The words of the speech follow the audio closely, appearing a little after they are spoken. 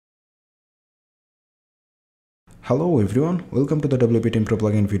Hello everyone, welcome to the WP Team Pro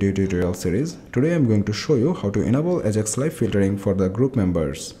plugin video tutorial series. Today I am going to show you how to enable Ajax live filtering for the group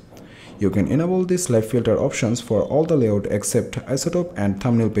members. You can enable these live filter options for all the layout except isotope and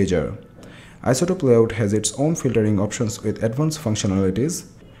thumbnail pager. Isotope layout has its own filtering options with advanced functionalities.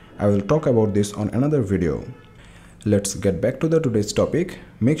 I will talk about this on another video. Let's get back to today's topic.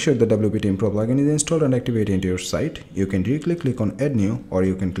 Make sure the WP Team Pro plugin is installed and activated into your site. You can directly click on Add New, or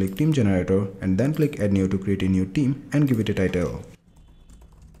you can click Team Generator and then click Add New to create a new team and give it a title.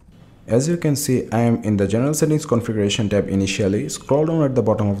 As you can see, I am in the General Settings Configuration tab initially. Scroll down at the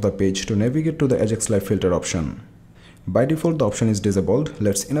bottom of the page to navigate to the Ajax Live Filter option. By default, the option is disabled.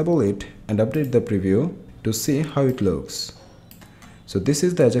 Let's enable it and update the preview to see how it looks. So this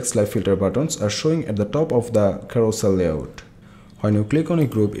is the Ajax Live Filter buttons are showing at the top of the carousel layout. When you click on a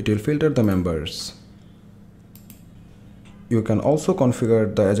group, it will filter the members. You can also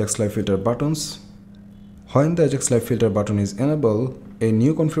configure the Ajax Live Filter buttons. When the Ajax Live Filter button is enabled, a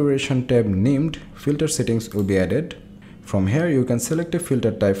new configuration tab named Filter Settings will be added. From here, you can select a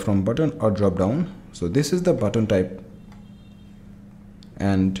filter type from button or drop down. So this is the button type.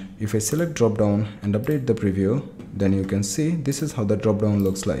 And if I select drop down and update the preview, then you can see this is how the drop down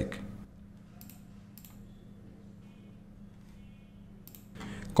looks like.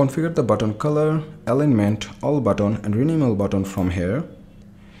 Configure the button color, alignment, all button and rename all button from here.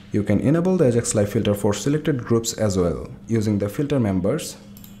 You can enable the Ajax Live filter for selected groups as well. Using the filter members,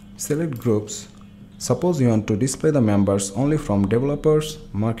 select groups. Suppose you want to display the members only from developers,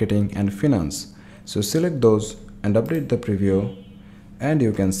 marketing and finance. So select those and update the preview. And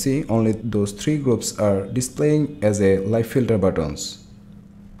you can see only those three groups are displaying as a live filter buttons.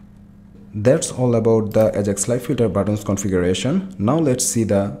 That's all about the Ajax Live Filter buttons configuration. Now let's see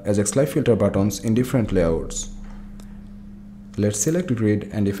the Ajax Live Filter buttons in different layouts. Let's select grid,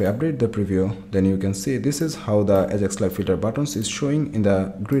 and if I update the preview, then you can see this is how the Ajax Live Filter buttons is showing in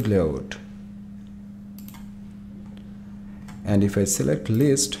the grid layout. And if I select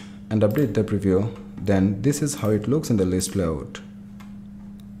list and update the preview, then this is how it looks in the list layout.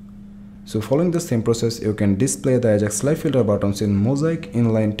 So following the same process, you can display the Ajax Live Filter buttons in mosaic,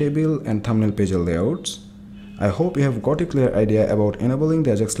 inline table and thumbnail page layouts. I hope you have got a clear idea about enabling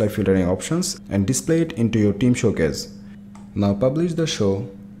the Ajax Live filtering options and display it into your team showcase. Now publish the show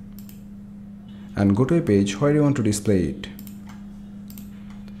and go to a page where you want to display it.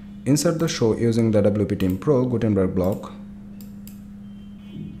 Insert the show using the WP Team Pro Gutenberg block.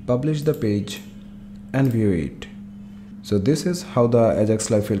 Publish the page and view it. So this is how the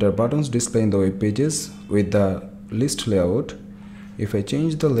Ajax Live Filter buttons display in the web pages with the list layout. If I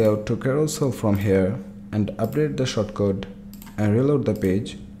change the layout to carousel from here and update the shortcode and reload the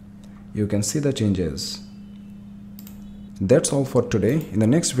page, you can see the changes. That's all for today. In the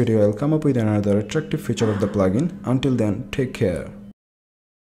next video, I'll come up with another attractive feature of the plugin. Until then, take care.